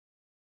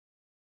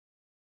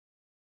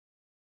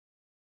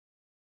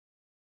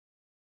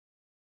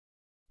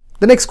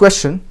The next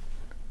question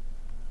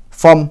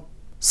from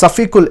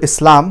Safiqul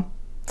Islam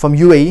from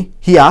UAE,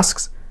 he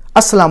asks,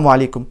 Assalamu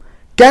alaikum,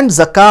 can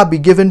zakah be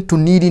given to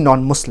needy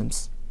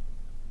non-Muslims?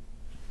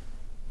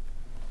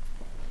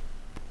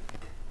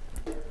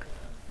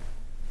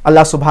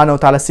 Allah subhanahu wa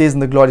ta'ala says in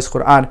the glorious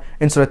Quran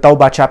in Surah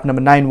Tawbah chapter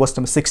number 9 verse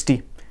number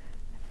 60,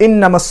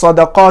 إنما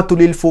الصدقات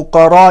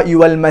للفقراء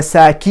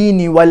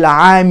والمساكين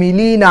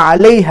والعاملين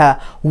عليها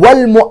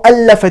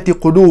والمؤلفة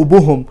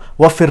قلوبهم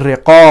وفي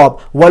الرقاب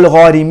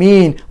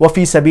والغارمين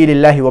وفي سبيل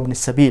الله وابن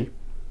السبيل.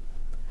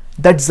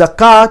 That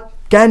zakat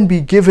can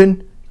be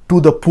given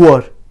to the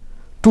poor,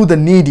 to the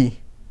needy.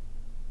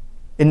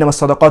 إنما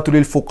الصدقات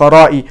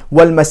للفقراء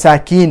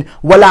والمساكين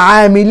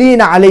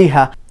والعاملين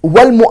عليها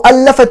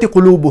وَالْمُؤَلَّفَةِ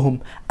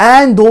قُلُوبُهُمْ,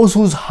 and those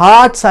whose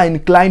hearts are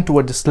inclined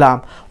toward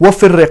Islam,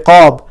 وَفِي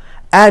الرِّقَابِ,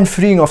 and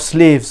freeing of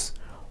slaves,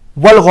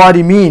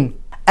 وَالْغَارِمِينَ,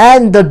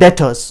 and the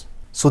debtors.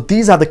 So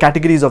these are the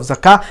categories of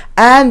zakah,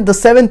 and the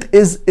seventh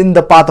is in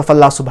the path of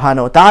Allah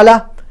subhanahu wa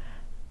ta'ala,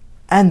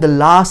 and the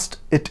last,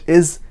 it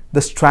is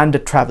the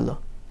stranded traveler.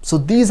 So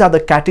these are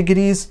the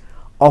categories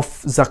of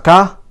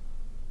zakah.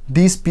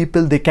 These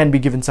people, they can be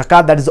given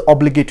zakah, that is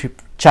obligatory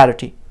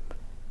charity.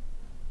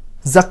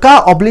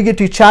 Zakah,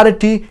 obligatory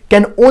charity,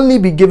 can only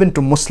be given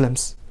to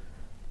Muslims.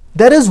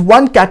 There is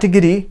one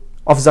category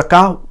of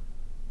zakah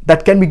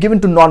that can be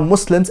given to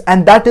non-Muslims,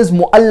 and that is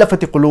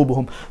mu'allafati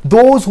qulubuhum,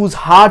 those whose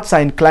hearts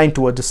are inclined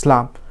towards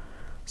Islam.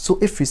 So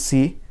if we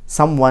see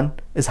someone,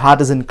 his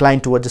heart is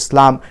inclined towards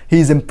Islam,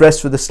 he is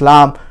impressed with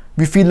Islam,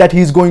 we feel that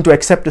he is going to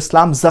accept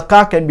Islam,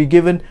 zakah can be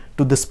given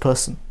to this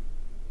person.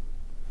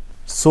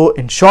 So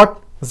in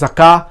short,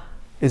 zakah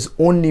is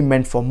only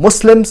meant for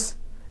Muslims.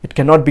 It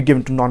cannot be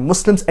given to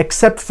non-Muslims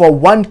except for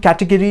one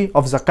category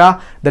of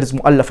zakah, that is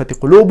mu'allafati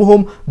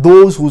qulubuhum,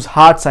 those whose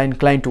hearts are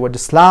inclined toward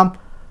Islam.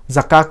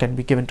 Zakah can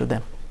be given to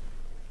them.